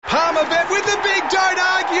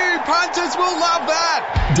punters will love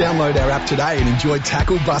that. Download our app today and enjoy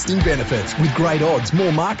tackle-busting benefits with great odds,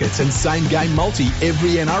 more markets and same-game multi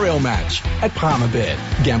every NRL match at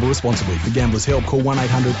Palmerbet. Gamble responsibly. For Gamblers' Help, call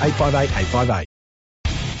 1-800-858-858.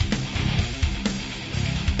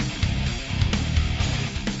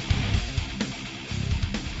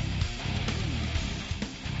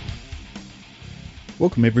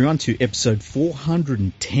 Welcome everyone to episode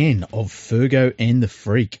 410 of Fergo and the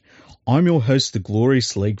Freak. I'm your host, the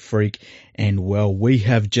Glorious League Freak, and well, we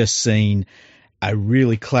have just seen a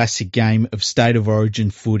really classic game of State of Origin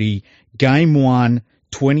footy. Game 1,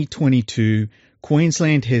 2022.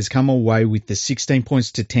 Queensland has come away with the 16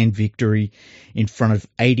 points to 10 victory in front of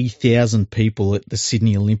 80,000 people at the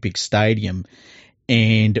Sydney Olympic Stadium.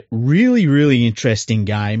 And really interesting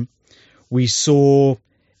game. We saw...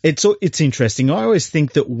 It's interesting. I always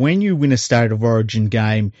think that when you win a State of Origin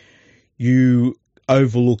game, you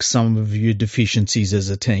overlook some of your deficiencies as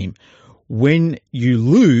a team. When you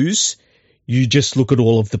lose, you just look at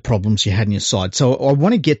all of the problems you had in your side. So I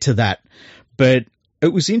want to get to that. But it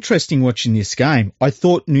was interesting watching this game. I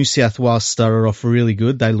thought New South Wales started off really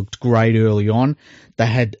good. They looked great early on. They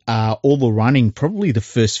had all the running, probably the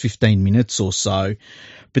first 15 minutes or so.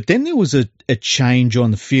 But then there was a change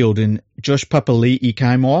on the field, and Josh Papali'i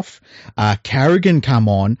came off, Carrigan come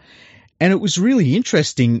on, and it was really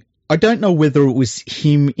interesting. I don't know whether it was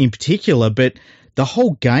him in particular, but the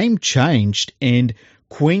whole game changed, and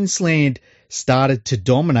Queensland started to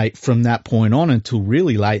dominate from that point on until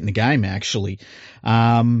really late in the game, actually.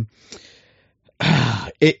 I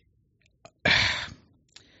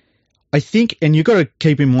think, and you've got to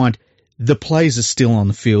keep in mind, the players are still on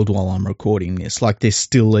the field while I'm recording this. Like, they're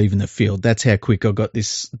still leaving the field. That's how quick I got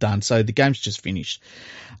this done. So the game's just finished.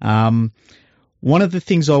 One of the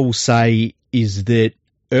things I will say is that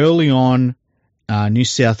early on, New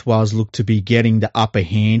South Wales looked to be getting the upper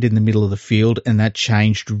hand in the middle of the field, and that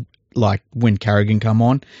changed like when Carrigan come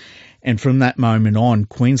on. And from that moment on,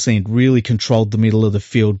 Queensland really controlled the middle of the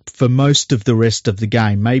field for most of the rest of the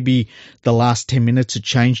game. Maybe the last 10 minutes had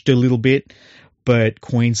changed a little bit, but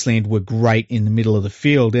Queensland were great in the middle of the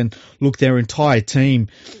field. And look, their entire team,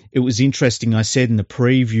 it was interesting. I said in the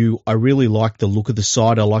preview, I really liked the look of the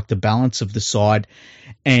side. I liked the balance of the side,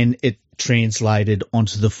 and it translated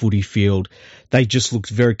onto the footy field. They just looked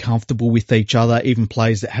very comfortable with each other. Even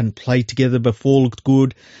players that hadn't played together before looked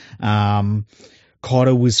good.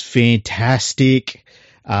 Cotter was fantastic.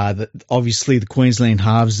 Obviously, the Queensland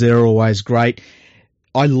halves, they're always great.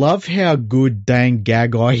 I love how good Dane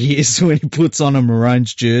Gagai is when he puts on a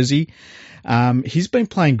Maroons jersey. He's been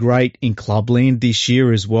playing great in Clubland this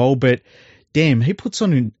year as well, but damn, he puts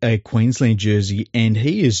on a Queensland jersey and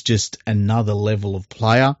he is just another level of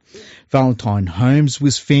player. Valentine Holmes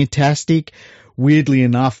was fantastic. Weirdly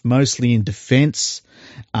enough, mostly in defence.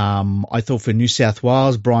 I thought for New South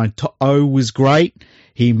Wales, Brian To'o was great.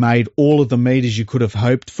 He made all of the meters you could have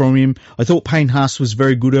hoped from him. I thought Payne Haas was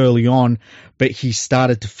very good early on, but he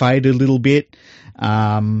started to fade a little bit.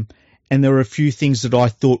 And there were a few things that I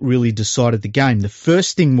thought really decided the game. The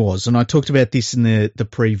first thing was, and I talked about this in the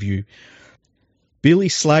preview, Billy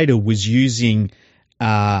Slater was using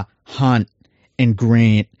Hunt and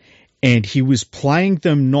Grant, and he was playing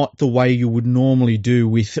them not the way you would normally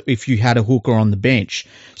do if you had a hooker on the bench.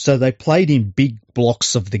 So they played in big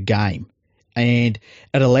blocks of the game. And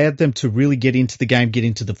it allowed them to really get into the game, get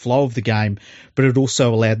into the flow of the game, but it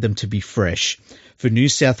also allowed them to be fresh. For New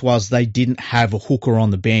South Wales, they didn't have a hooker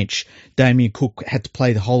on the bench. Damien Cook had to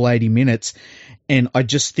play the whole 80 minutes. And I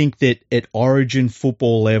just think that at Origin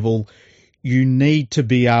football level, you need to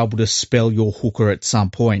be able to spell your hooker at some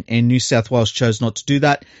point. And New South Wales chose not to do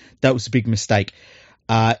that. That was a big mistake.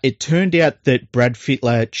 It turned out that Brad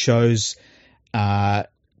Fittler chose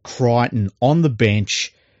Crichton on the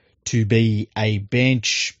bench to be a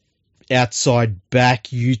bench outside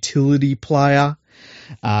back utility player.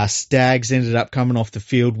 Staggs ended up coming off the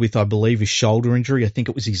field with, I believe, a shoulder injury. I think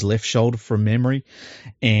it was his left shoulder from memory.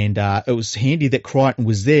 And it was handy that Crichton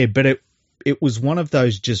was there, but it was one of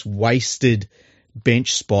those just wasted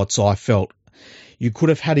bench spots, I felt. You could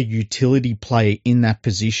have had a utility player in that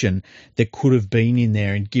position that could have been in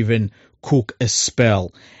there and given Cook a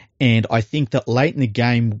spell. And I think that late in the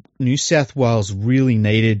game, New South Wales really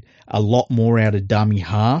needed a lot more out of dummy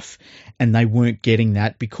half, and they weren't getting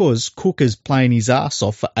that because Cook is playing his ass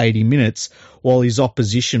off for 80 minutes while his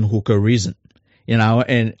opposition hooker isn't.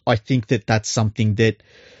 And I think that that's something that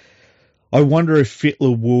I wonder if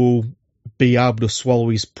Fittler will be able to swallow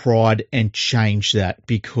his pride and change that,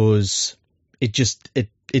 because it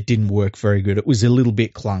didn't work very good. It was a little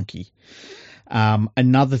bit clunky.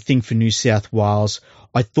 Another thing for New South Wales,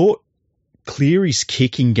 I thought Cleary's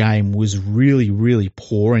kicking game was really, really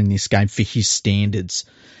poor in this game for his standards.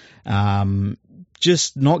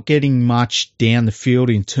 Just not getting much down the field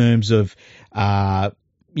in terms of,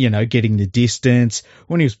 getting the distance.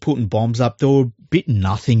 When he was putting bombs up, there were bit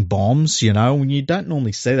nothing bombs, and you don't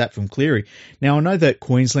normally see that from Cleary. Now, I know that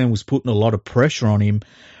Queensland was putting a lot of pressure on him,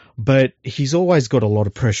 but he's always got a lot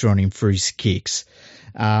of pressure on him for his kicks.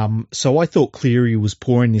 So I thought Cleary was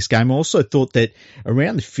poor in this game. I also thought that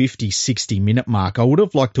around the 50, 60 minute mark, I would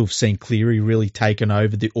have liked to have seen Cleary really taken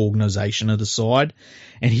over the organisation of the side,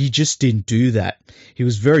 and he just didn't do that. He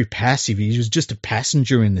was very passive. He was just a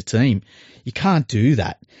passenger in the team. You can't do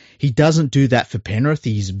that. He doesn't do that for Penrith.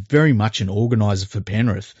 He's very much an organiser for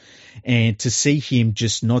Penrith. And to see him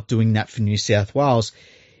just not doing that for New South Wales,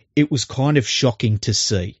 it was kind of shocking to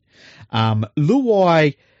see.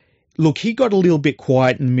 Luai, look, he got a little bit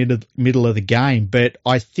quiet in the middle of the game, but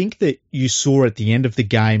I think that you saw at the end of the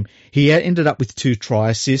game, he ended up with 2 try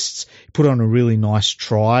assists. He put on a really nice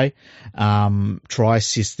try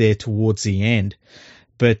assist there towards the end.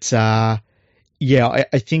 But, I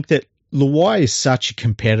think that Luai is such a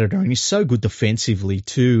competitor, and he's so good defensively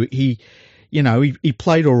too. He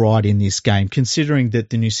played all right in this game, considering that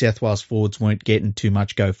the New South Wales forwards weren't getting too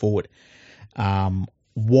much go forward.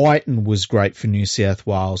 Whiten was great for New South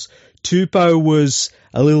Wales. Tupou was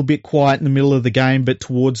a little bit quiet in the middle of the game, but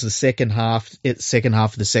towards the second half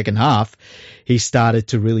of the second half, he started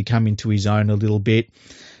to really come into his own a little bit.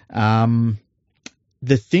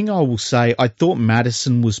 The thing I will say, I thought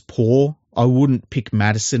Madison was poor. I wouldn't pick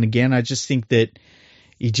Madison again. I just think that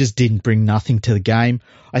he just didn't bring nothing to the game.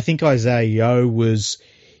 I think Isaiah Yeo was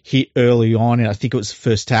hit early on, and I think it was the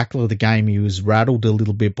first tackle of the game. He was rattled a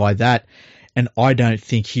little bit by that. And I don't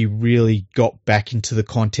think he really got back into the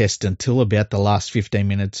contest until about the last 15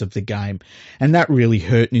 minutes of the game. And that really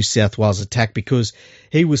hurt New South Wales' attack, because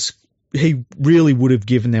he really would have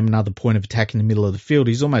given them another point of attack in the middle of the field.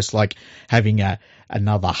 He's almost like having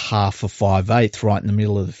another half of 5/8 right in the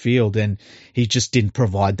middle of the field. And he just didn't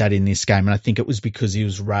provide that in this game. And I think it was because he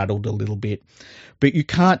was rattled a little bit. But you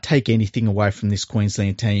can't take anything away from this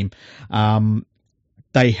Queensland team.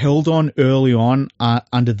 They held on early on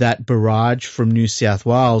under that barrage from New South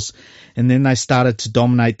Wales, and then they started to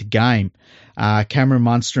dominate the game. Cameron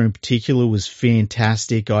Munster in particular was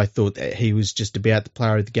fantastic. I thought that he was just about the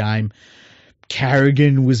player of the game.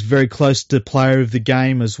 Carrigan was very close to player of the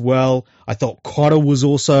game as well. I thought Cotter was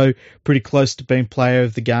also pretty close to being player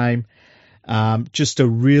of the game. Just a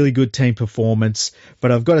really good team performance.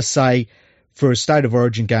 But I've got to say, for a State of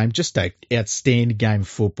Origin game, just an outstanding game of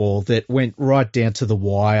football that went right down to the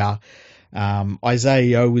wire. Isaiah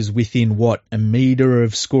Yeo was within, a metre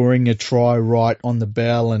of scoring a try right on the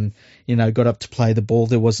bell, and, got up to play the ball.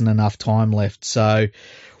 There wasn't enough time left. So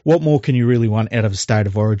what more can you really want out of a State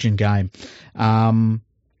of Origin game? I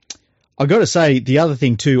got to say, the other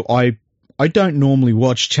thing too, I don't normally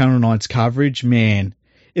watch Channel 9's coverage. Man,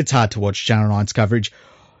 it's hard to watch Channel 9's coverage.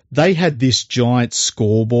 They had this giant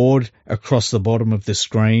scoreboard across the bottom of the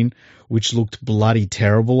screen, which looked bloody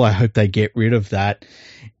terrible. I hope they get rid of that.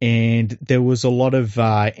 And there was a lot of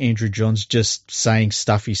Andrew Johns just saying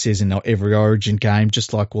stuff he says in every Origin game,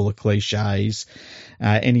 just like all the cliches.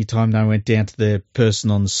 Anytime they went down to the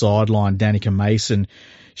person on the sideline, Danica Mason,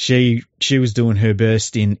 she was doing her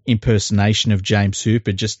best in impersonation of James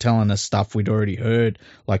Hooper, just telling us stuff we'd already heard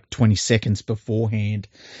like 20 seconds beforehand.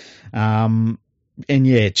 And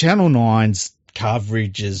yeah, Channel 9's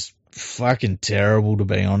coverage is fucking terrible, to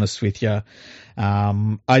be honest with you.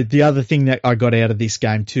 The other thing that I got out of this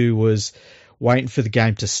game too was waiting for the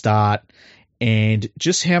game to start, and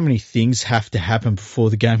just how many things have to happen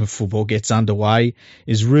before the game of football gets underway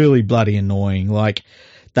is really bloody annoying. Like,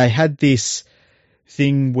 they had this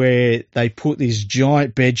thing where they put this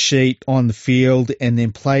giant bed sheet on the field and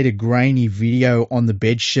then played a grainy video on the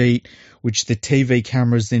bed sheet, which the TV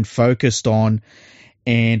cameras then focused on.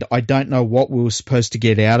 And I don't know what we were supposed to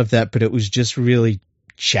get out of that, but it was just really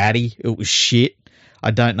chatty. It was shit. I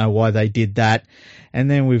don't know why they did that. And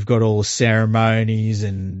then we've got all the ceremonies,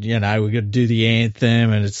 and, we've got to do the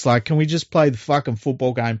anthem, and it's like, can we just play the fucking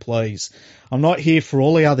football game, please? I'm not here for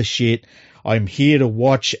all the other shit. I'm here to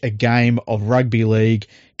watch a game of rugby league.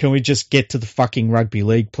 Can we just get to the fucking rugby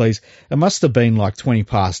league, please? It must have been like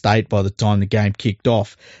 8:20 by the time the game kicked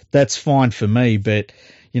off. That's fine for me, but,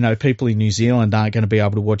 people in New Zealand aren't going to be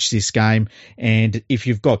able to watch this game. And if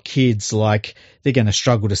you've got kids, they're going to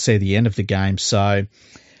struggle to see the end of the game. So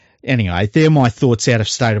anyway, they're my thoughts out of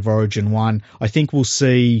State of Origin 1. I think we'll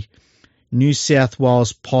see New South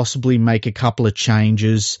Wales possibly make a couple of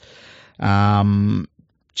changes,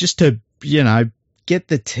 just to, get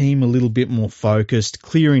the team a little bit more focused.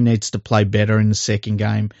 Cleary needs to play better in the second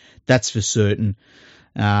game. That's for certain.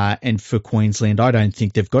 And for Queensland, I don't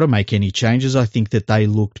think they've got to make any changes. I think that they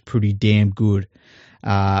looked pretty damn good.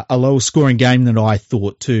 A lower scoring game than I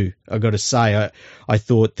thought too. I got to say, I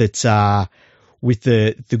thought that with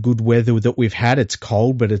the good weather that we've had, it's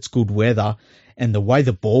cold, but it's good weather. And the way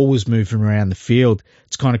the ball was moving around the field,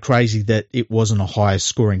 it's kind of crazy that it wasn't a higher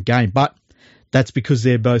scoring game. But that's because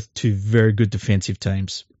they're both two very good defensive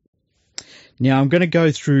teams. Now I'm going to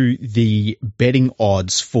go through the betting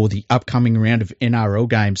odds for the upcoming round of NRL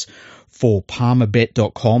games for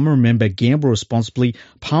PalmerBet.com. Remember, gamble responsibly.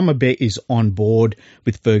 PalmerBet is on board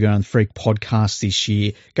with Virgo and the Freak podcast this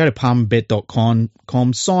year. Go to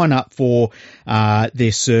PalmerBet.com, sign up for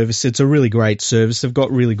their service. It's a really great service. They've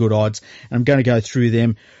got really good odds, and I'm going to go through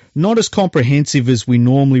them. Not as comprehensive as we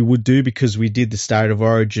normally would do because we did the State of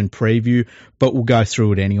Origin preview, but we'll go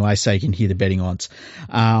through it anyway so you can hear the betting odds.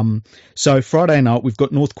 So Friday night, we've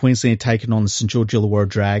got North Queensland taking on the St George Illawarra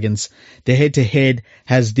Dragons. The head-to-head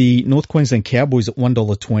has the North Queensland Cowboys at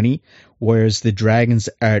 $1.20, whereas the Dragons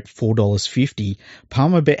are at $4.50.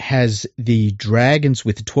 PalmerBet has the Dragons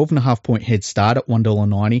with a 12.5-point head start at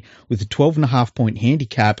 $1.90, with a 12.5-point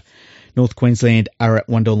handicap. North Queensland are at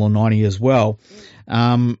 $1.90 as well.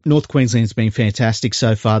 North Queensland's been fantastic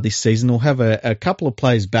so far this season. They'll have a couple of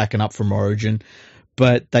players backing up from Origin,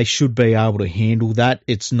 but they should be able to handle that.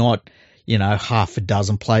 It's not, half a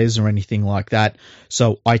dozen players or anything like that.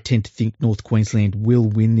 So I tend to think North Queensland will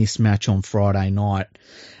win this match on Friday night.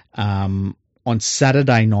 On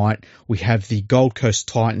Saturday night, we have the Gold Coast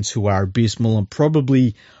Titans, who are abysmal, and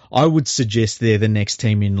probably I would suggest they're the next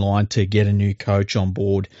team in line to get a new coach on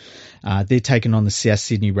board. They're taking on the South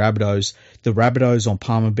Sydney Rabbitohs. The Rabbitohs on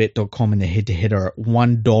PalmerBet.com in the head-to-head are at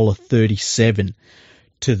 $1.37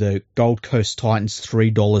 to the Gold Coast Titans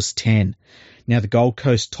 $3.10. Now, the Gold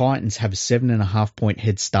Coast Titans have a 7.5-point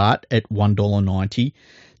head start at $1.90.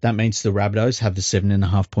 That means the Rabbitohs have the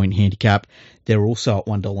 7.5-point handicap. They're also at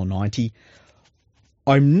 $1.90.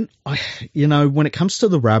 When it comes to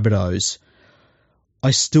the Rabbitohs, I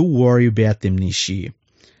still worry about them this year.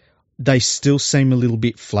 They still seem a little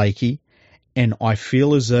bit flaky, and I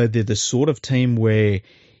feel as though they're the sort of team where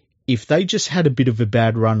if they just had a bit of a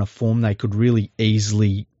bad run of form, they could really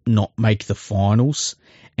easily not make the finals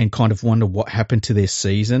and kind of wonder what happened to their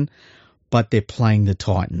season, but they're playing the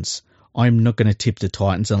Titans. I'm not going to tip the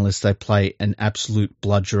Titans unless they play an absolute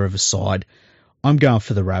bludger of a side. I'm going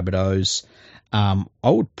for the Rabbitohs. I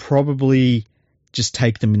would probably just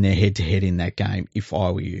take them in their head-to-head in that game if I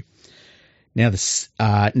were you. Now,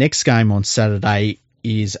 the next game on Saturday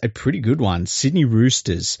is a pretty good one. Sydney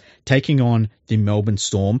Roosters taking on the Melbourne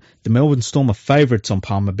Storm. The Melbourne Storm are favourites on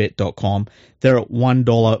PalmerBet.com. They're at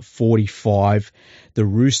 $1.45. The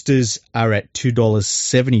Roosters are at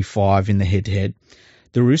 $2.75 in the head-to-head.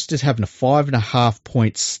 The Roosters having a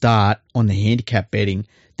 5.5-point start on the handicap betting.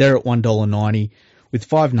 They're at $1.90. With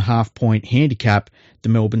 5.5-point handicap, the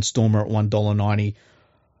Melbourne Storm are at $1.90.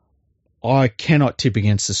 I cannot tip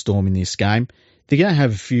against the Storm in this game. They're going to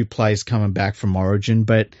have a few players coming back from Origin,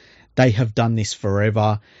 but they have done this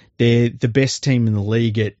forever. They're the best team in the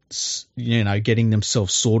league at, getting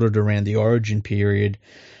themselves sorted around the Origin period.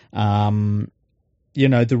 The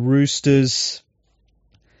Roosters,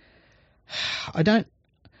 the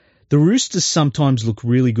Roosters sometimes look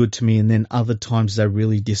really good to me, and then other times they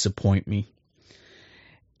really disappoint me.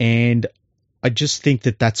 And I just think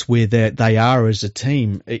that that's where they are as a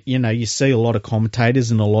team. You see a lot of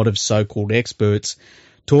commentators and a lot of so-called experts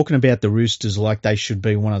talking about the Roosters like they should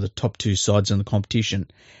be one of the top two sides in the competition.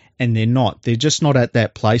 And they're not. They're just not at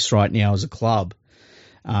that place right now as a club.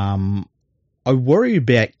 I worry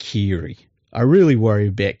about Keary. I really worry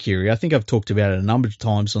about Keary. I think I've talked about it a number of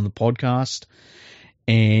times on the podcast.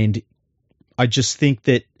 And I just think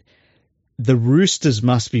that the Roosters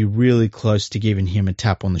must be really close to giving him a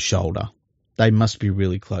tap on the shoulder. They must be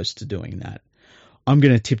really close to doing that. I'm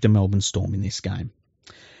going to tip the Melbourne Storm in this game.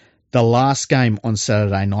 The last game on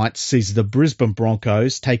Saturday night sees the Brisbane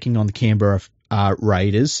Broncos taking on the Canberra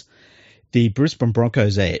Raiders. The Brisbane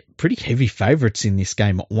Broncos are pretty heavy favourites in this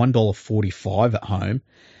game at $1.45 at home.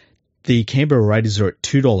 The Canberra Raiders are at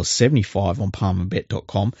 $2.75 on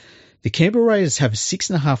PalmerBet.com. The Canberra Raiders have a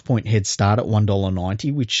 6.5-point head start at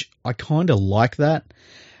 $1.90, which I kind of like that.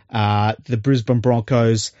 The Brisbane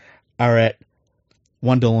Broncos are at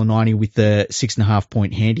 $1.90 with the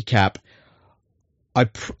 6.5-point handicap.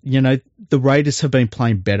 The Raiders have been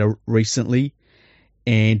playing better recently,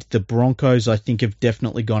 and the Broncos, I think, have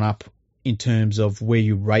definitely gone up in terms of where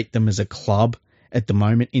you rate them as a club at the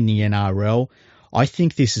moment in the NRL. I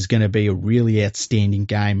think this is going to be a really outstanding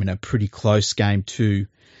game and a pretty close game too.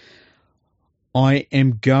 I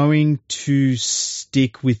am going to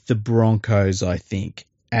stick with the Broncos, I think,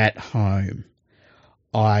 at home.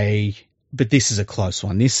 But this is a close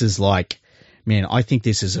one. This is I think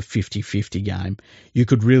this is a 50-50 game. You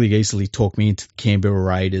could really easily talk me into the Canberra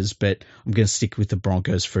Raiders, but I'm going to stick with the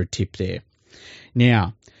Broncos for a tip there.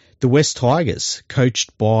 Now, the West Tigers,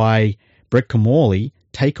 coached by Brett Comorley,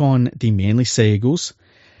 take on the Manly Sea Eagles.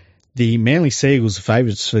 The Manly Sea Eagles are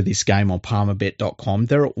favourites for this game on palmerbet.com.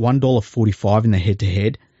 They're at $1.45 in the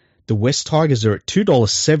head-to-head. The West Tigers are at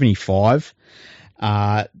 $2.75.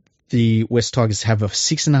 The West Tigers have a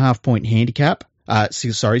 6.5 point handicap.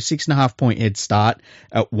 6.5 point head start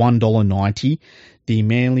at $1.90. The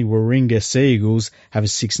Manly Warringah Sea Eagles have a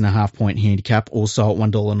 6.5 point handicap, also at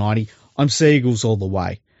 $1.90. I'm Sea Eagles all the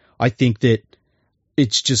way. I think that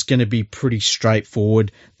it's just going to be pretty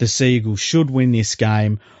straightforward. The Sea Eagles should win this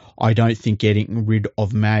game. I don't think getting rid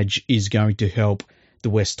of Madge is going to help the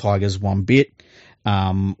West Tigers one bit.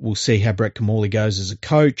 We'll see how Brett Comorley goes as a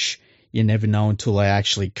coach. You never know until they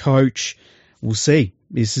actually coach. We'll see.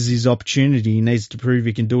 This is his opportunity. He needs to prove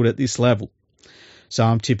he can do it at this level. So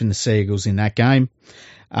I'm tipping the Sea Eagles in that game.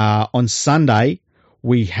 On Sunday,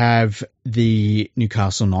 we have the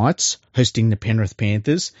Newcastle Knights hosting the Penrith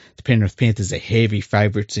Panthers. The Penrith Panthers are heavy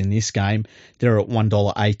favourites in this game. They're at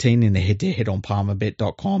 $1.18 in the head-to-head on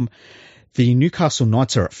palmerbet.com. The Newcastle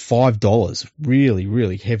Knights are at $5. Really,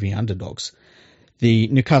 really heavy underdogs. The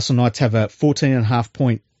Newcastle Knights have a 14.5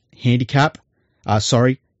 point handicap.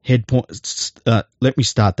 Head point. Let me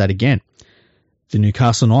start that again. The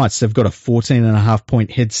Newcastle Knights, they've got a 14.5 point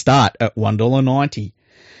head start at $1.90.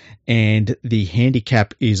 And the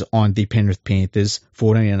handicap is on the Penrith Panthers,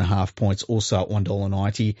 14.5 points, also at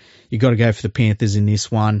 $1.90. You've got to go for the Panthers in this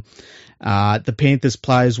one. The Panthers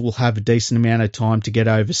players will have a decent amount of time to get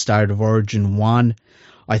over State of Origin 1.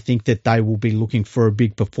 I think that they will be looking for a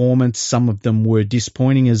big performance. Some of them were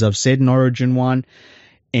disappointing, as I've said, in Origin 1.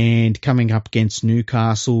 And coming up against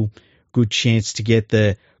Newcastle, good chance to get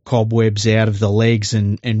the cobwebs out of the legs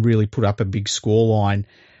and really put up a big scoreline.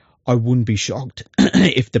 I wouldn't be shocked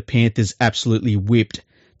if the Panthers absolutely whipped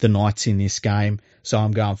the Knights in this game. So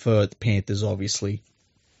I'm going for the Panthers, obviously.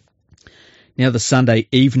 Now the Sunday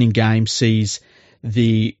evening game sees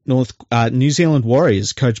the New Zealand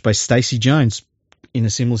Warriors, coached by Stacey Jones, in a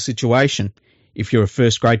similar situation. If you're a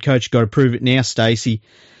first grade coach, you've got to prove it now, Stacey.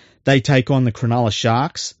 They take on the Cronulla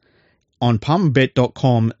Sharks. On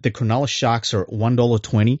palmerbet.com, the Cronulla Sharks are at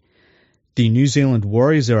 $1.20. The New Zealand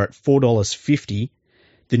Warriors are at $4.50.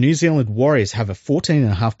 The New Zealand Warriors have a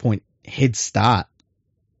 14.5 point head start.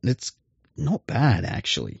 It's not bad,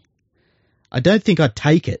 actually. I don't think I'd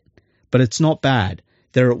take it, but it's not bad.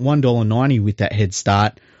 They're at $1.90 with that head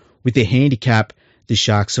start. With their handicap, the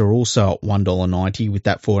Sharks are also at $1.90 with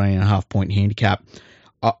that 14.5 point handicap.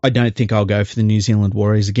 I don't think I'll go for the New Zealand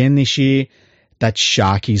Warriors again this year. That's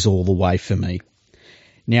Sharkies all the way for me.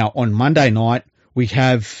 Now, on Monday night, we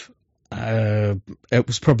have, it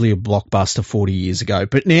was probably a blockbuster 40 years ago,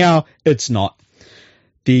 but now it's not.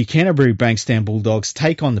 The Canterbury Bankstown Bulldogs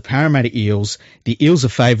take on the Parramatta Eels. The Eels are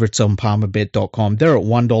favourites on palmerbet.com. They're at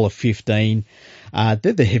 $1.15.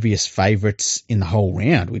 They're the heaviest favourites in the whole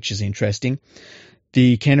round, which is interesting.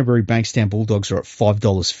 The Canterbury Bankstown Bulldogs are at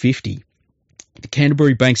 $5.50. The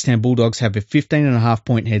Canterbury Bankstown Bulldogs have a 15.5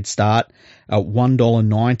 point head start at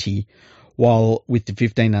 $1.90, while with the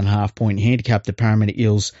 15.5 point handicap, the Parramatta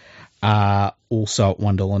Eels are also at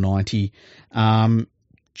 $1.90.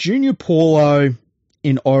 Junior Paulo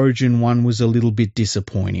in Origin 1 was a little bit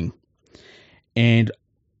disappointing, and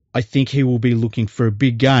I think he will be looking for a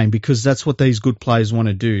big game because that's what these good players want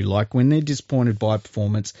to do. Like when they're disappointed by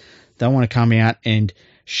performance, they want to come out and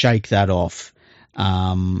shake that off.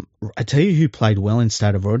 I tell you who played well in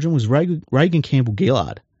State of Origin was Reagan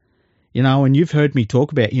Campbell-Gillard. You know, and you've heard me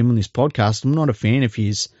talk about him on this podcast. I'm not a fan of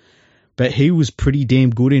his, but he was pretty damn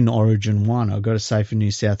good in Origin 1, I've got to say, for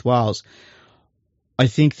New South Wales. I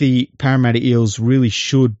think the Parramatta Eels really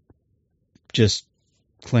should just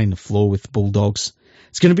clean the floor with the Bulldogs.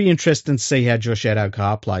 It's going to be interesting to see how Josh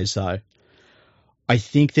Addo-Carr plays, though. I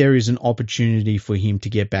think there is an opportunity for him to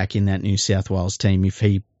get back in that New South Wales team if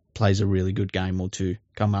he plays a really good game or two,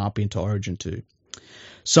 come up into Origin 2.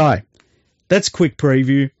 So, that's a quick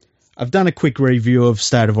preview. I've done a quick review of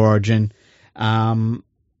State of Origin. I'll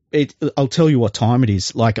tell you what time it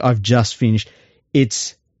is. Like, I've just finished.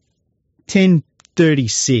 It's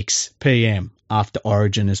 10:36 p.m. after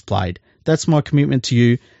Origin is played. That's my commitment to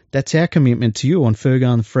you. That's our commitment to you on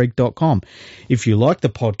FergoandTheFreak.com. If you like the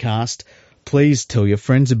podcast, please tell your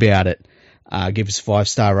friends about it. Give us a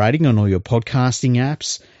 5-star rating on all your podcasting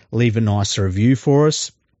apps. Leave a nice review for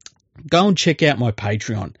us. Go and check out my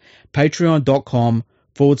Patreon.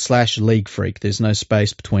 Patreon.com/League Freak. There's no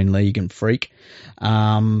space between League and Freak.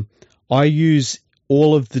 I use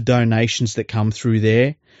all of the donations that come through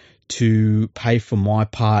there to pay for my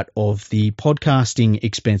part of the podcasting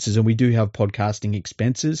expenses, and we do have podcasting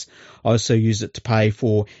expenses. I also use it to pay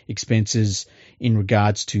for expenses in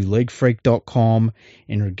regards to leaguefreak.com,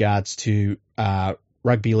 in regards to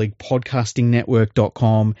Rugby League Podcasting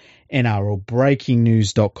Network.com,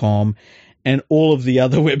 NRLBreakingNews.com, and all of the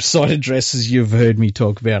other website addresses you've heard me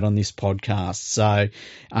talk about on this podcast. So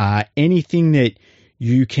anything that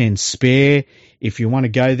you can spare, if you want to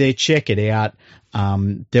go there, check it out.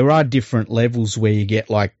 There are different levels where you get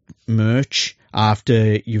like merch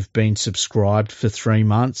after you've been subscribed for 3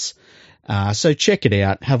 months. So check it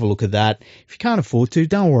out. Have a look at that. If you can't afford to,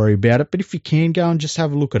 don't worry about it. But if you can, go and just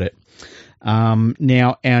have a look at it.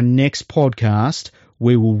 Now, our next podcast,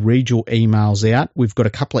 we will read your emails out. We've got a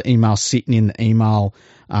couple of emails sitting in the email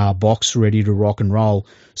box ready to rock and roll.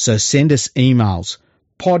 So send us emails,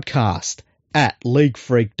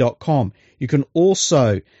 podcast@leaguefreak.com. You can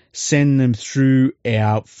also send them through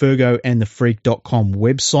our fergoandthefreak.com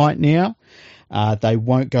website now. They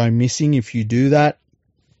won't go missing if you do that.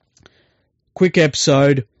 Quick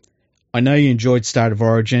episode. I know you enjoyed State of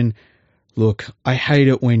Origin. Look, I hate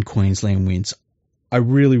it when Queensland wins. I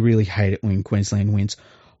really, really hate it when Queensland wins.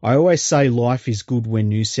 I always say life is good when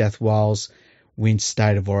New South Wales wins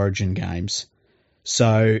State of Origin games.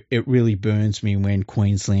 So it really burns me when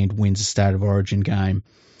Queensland wins a State of Origin game.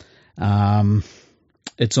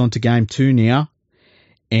 It's on to game 2 now.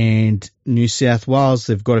 And New South Wales,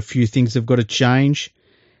 they've got a few things they've got to change.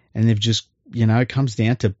 And they've just, it comes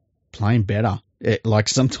down to playing better.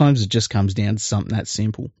 Sometimes it just comes down to something that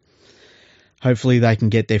simple. Hopefully they can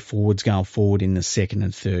get their forwards going forward in the second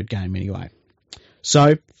and third game anyway.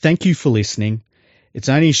 So, thank you for listening. It's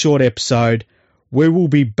only a short episode. We will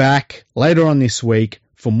be back later on this week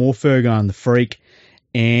for more Fergo and the Freak.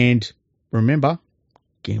 And remember,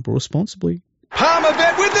 gamble responsibly.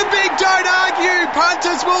 Palmerbet with the big don't argue.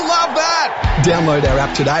 Punters will love that. Download our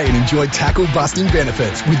app today and enjoy tackle-busting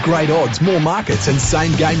benefits with great odds, more markets and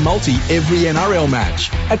same-game multi every NRL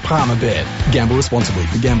match at Palmerbet. Gamble responsibly.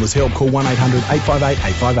 For Gamblers' Help, call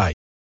 1-800-858-858.